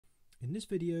In this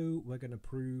video, we're going to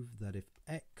prove that if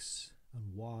X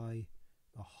and Y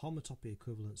are homotopy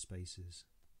equivalent spaces,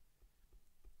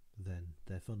 then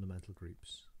their fundamental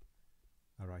groups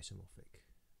are isomorphic.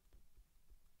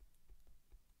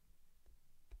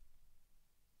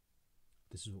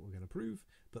 This is what we're going to prove,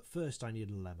 but first I need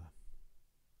a lemma.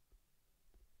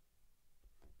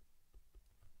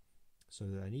 So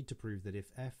I need to prove that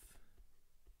if F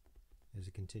is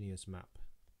a continuous map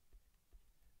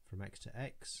from X to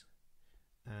X,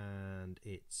 and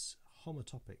it's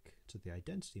homotopic to the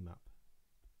identity map,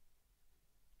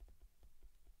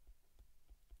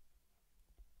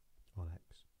 on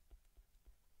X,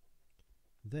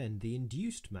 then the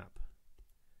induced map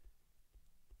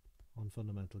on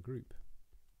fundamental group,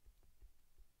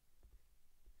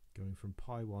 going from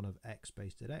pi1 of X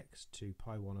based at X to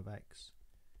pi1 of X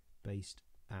based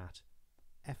at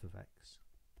f of X,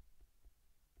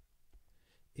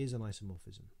 is an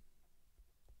isomorphism.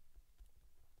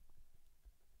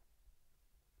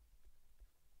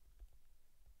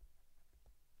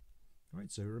 Right,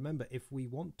 so remember, if we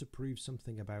want to prove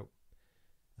something about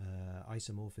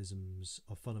isomorphisms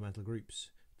of fundamental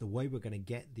groups, the way we're going to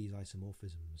get these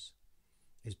isomorphisms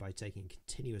is by taking a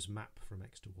continuous map from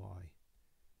X to Y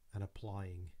and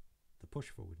applying the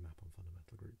push-forward map on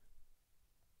fundamental group.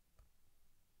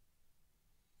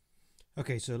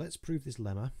 Okay, so let's prove this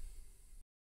lemma.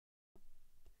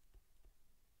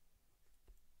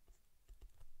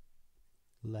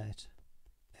 Let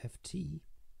Ft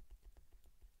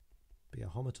be a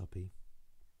homotopy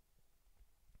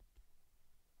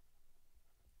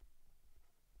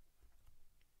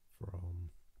from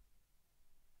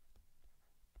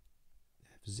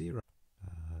F0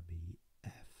 be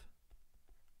F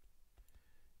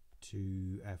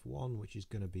to F1, which is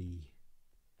going to be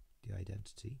the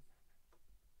identity,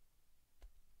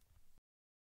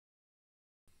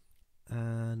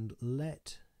 and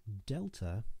let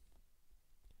delta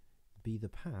be the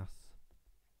path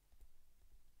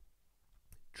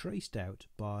traced out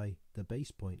by the base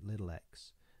point little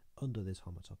x under this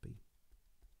homotopy.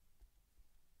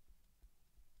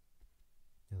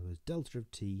 In other words, delta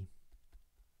of t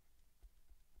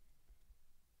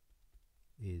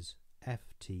is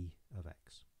ft of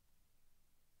x.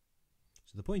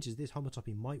 So the point is, this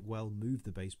homotopy might well move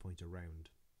the base point around,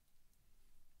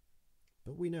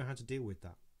 but we know how to deal with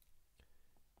that.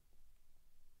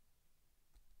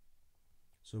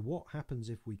 So what happens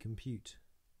if we compute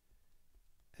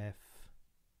f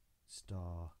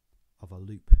star of a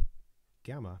loop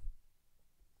gamma,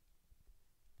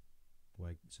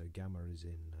 where so gamma is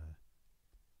in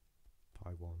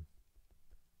pi1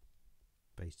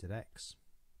 based at x?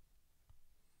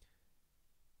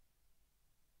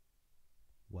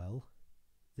 Well,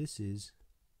 this is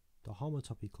the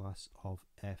homotopy class of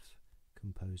f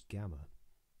composed gamma,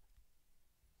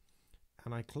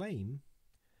 and I claim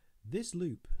this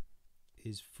loop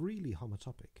is freely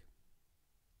homotopic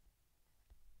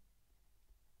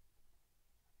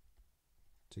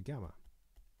to gamma.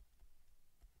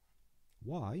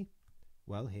 Why?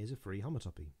 Well, here's a free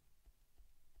homotopy.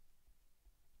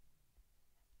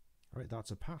 Alright,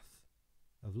 that's a path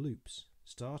of loops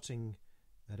starting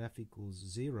at f equals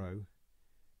 0,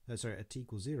 at t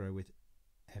equals 0 with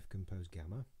f composed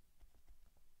gamma.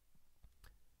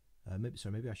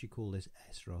 Maybe I should call this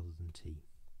S rather than T.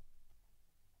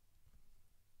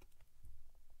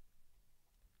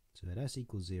 So at S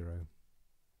equals 0,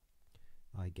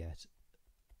 I get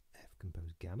f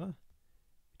composed gamma,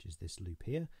 which is this loop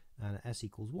here, and at S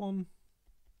equals 1,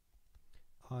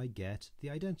 I get the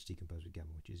identity composed with gamma,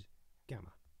 which is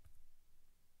gamma.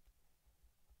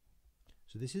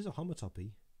 So this is a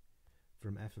homotopy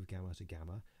from f of gamma to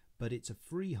gamma, but it's a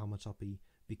free homotopy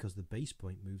because the base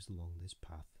point moves along this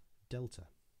path delta.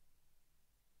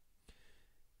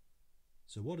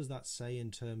 So what does that say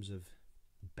in terms of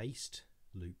based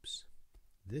loops?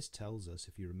 This tells us,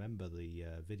 if you remember the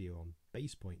video on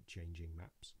base point changing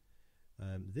maps,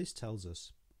 this tells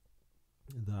us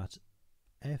that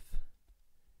f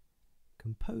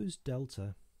composed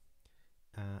delta,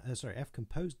 f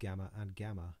composed gamma and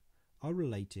gamma are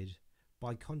related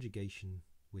by conjugation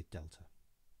with delta.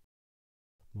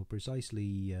 More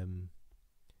precisely,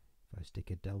 if I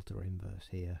stick a delta inverse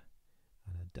here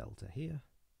and a delta here,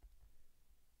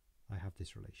 I have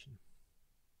this relation.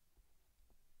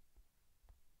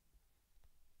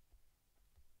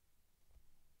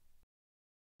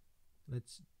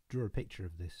 Let's draw a picture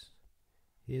of this.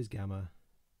 Here's gamma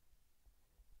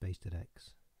based at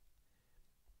x.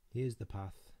 Here's the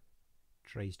path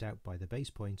traced out by the base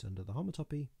point under the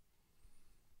homotopy.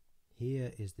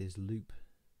 Here is this loop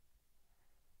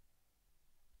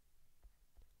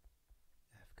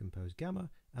compose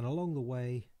gamma, and along the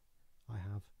way I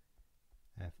have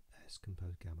fs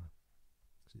compose gamma.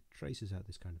 So it traces out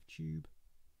this kind of tube,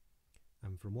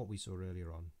 and from what we saw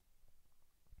earlier on,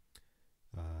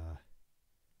 I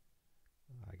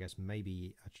guess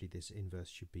maybe actually this inverse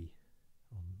should be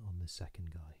on the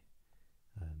second guy.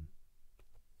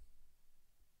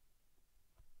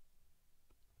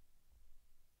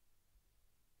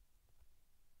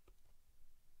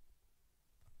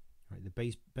 Right,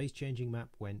 the base changing map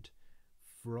went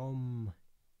from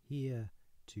here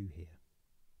to here.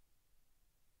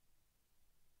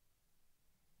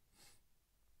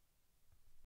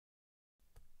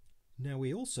 Now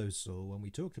we also saw when we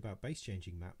talked about base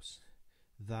changing maps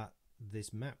that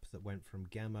this map that went from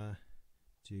gamma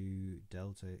to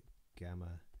delta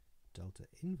gamma delta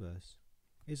inverse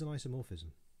is an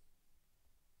isomorphism.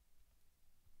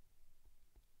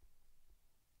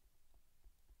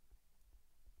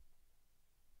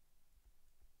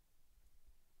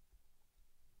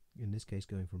 In this case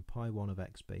going from pi1 of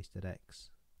x based at x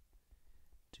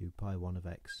to pi1 of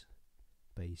x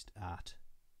based at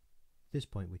this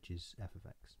point, which is f of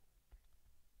x.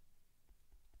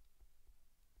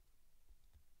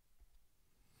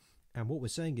 And what we're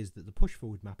saying is that the push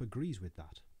forward map agrees with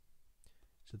that.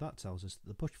 So that tells us that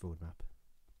the push forward map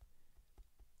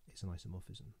is an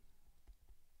isomorphism.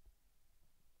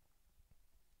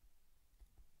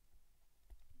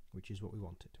 Which is what we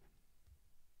wanted.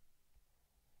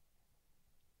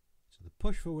 So the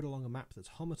push forward along a map that's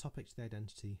homotopic to the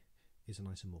identity is an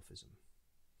isomorphism.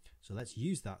 So let's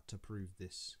use that to prove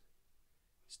this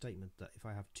statement that if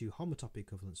I have two homotopy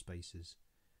equivalent spaces,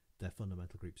 their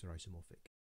fundamental groups are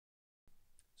isomorphic.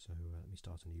 So let me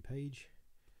start a new page.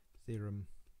 Theorem: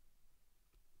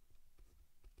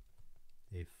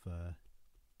 if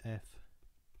f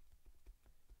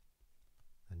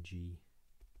and g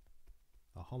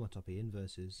are homotopy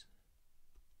inverses,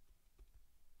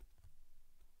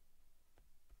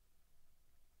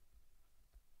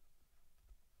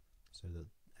 so that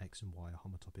x and y are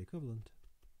homotopy equivalent,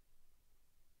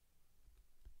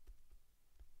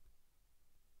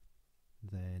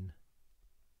 then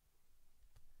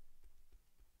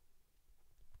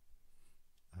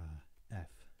f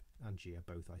and g are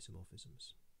both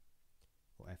isomorphisms,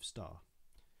 or f star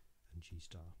and g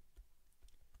star.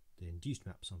 The induced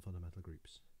maps on fundamental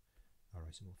groups are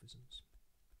isomorphisms.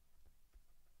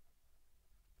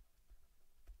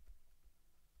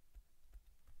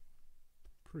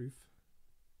 Proof.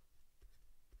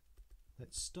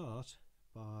 Let's start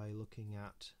by looking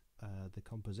at the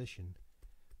composition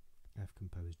f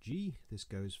compose g. This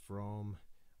goes from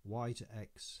y to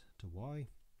x to y,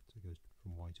 so it goes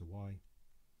from y to y,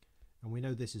 and we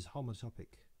know this is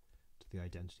homotopic to the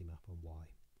identity map on y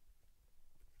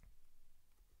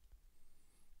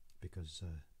because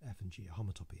f and g are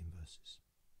homotopy inverses.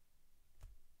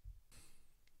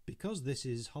 Because this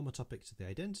is homotopic to the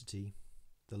identity,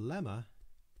 the lemma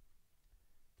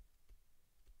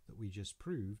that we just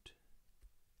proved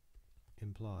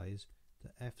implies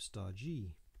that f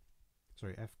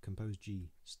compose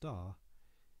g star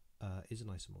is an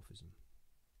isomorphism.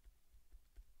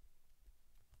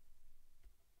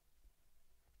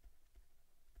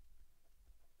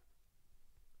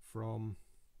 From,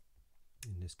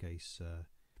 in this case,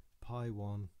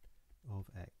 pi1 of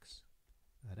x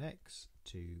at x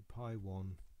to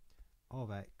pi1 of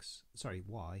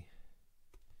y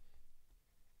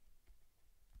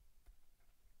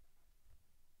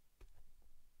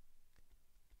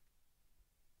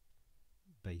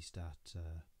based at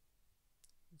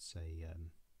say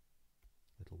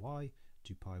little y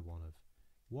to pi1 of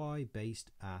y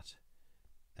based at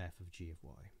f of g of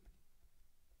y.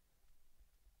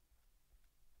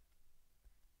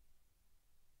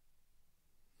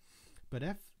 But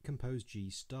f compose g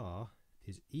star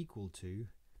is equal to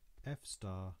f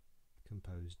star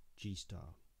compose g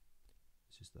star.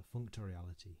 This is the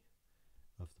functoriality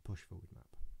of the push forward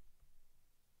map.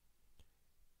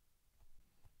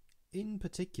 In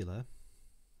particular,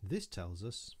 this tells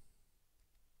us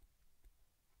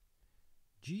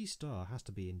g star has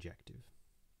to be injective,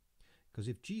 because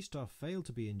if g star failed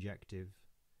to be injective,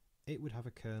 it would have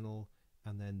a kernel,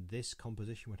 and then this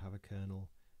composition would have a kernel,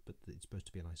 but it's supposed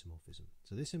to be an isomorphism.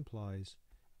 So this implies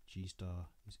g star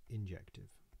is injective.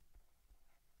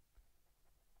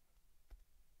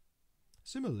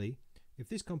 Similarly, if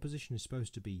this composition is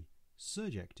supposed to be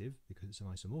surjective, because it's an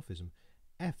isomorphism,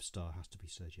 f star has to be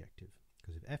surjective,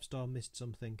 because if f star missed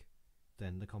something,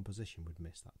 then the composition would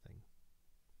miss that thing.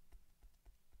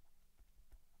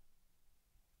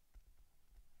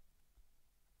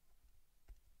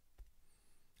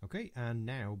 Okay, and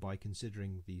now by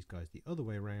considering these guys the other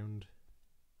way around,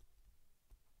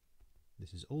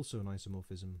 This is also an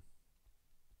isomorphism.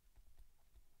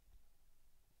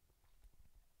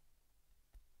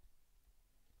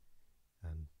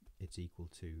 And it's equal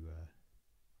to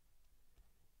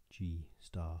G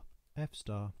star F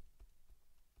star.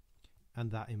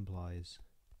 And that implies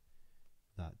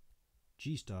that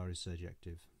G star is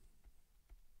surjective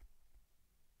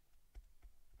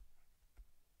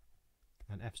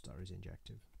and F star is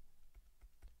injective.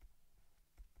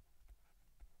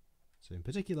 So in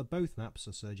particular, both maps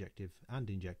are surjective and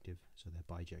injective, so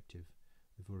they're bijective.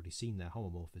 We've already seen their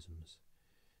homomorphisms,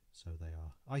 so they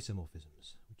are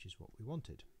isomorphisms, which is what we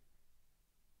wanted.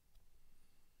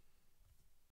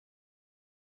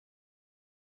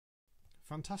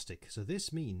 Fantastic. So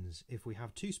this means if we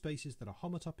have two spaces that are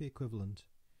homotopy equivalent,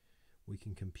 we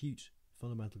can compute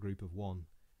fundamental group of one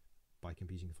by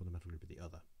computing the fundamental group of the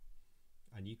other.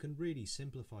 And you can really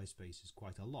simplify spaces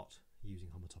quite a lot using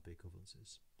homotopy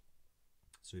equivalences.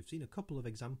 So we've seen a couple of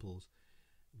examples.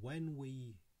 When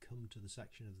we come to the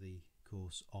section of the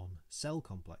course on cell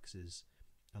complexes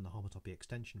and the homotopy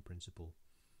extension principle,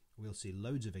 we'll see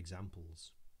loads of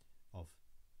examples of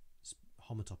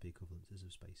homotopy equivalences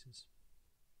of spaces,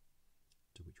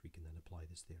 to which we can then apply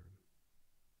this theorem.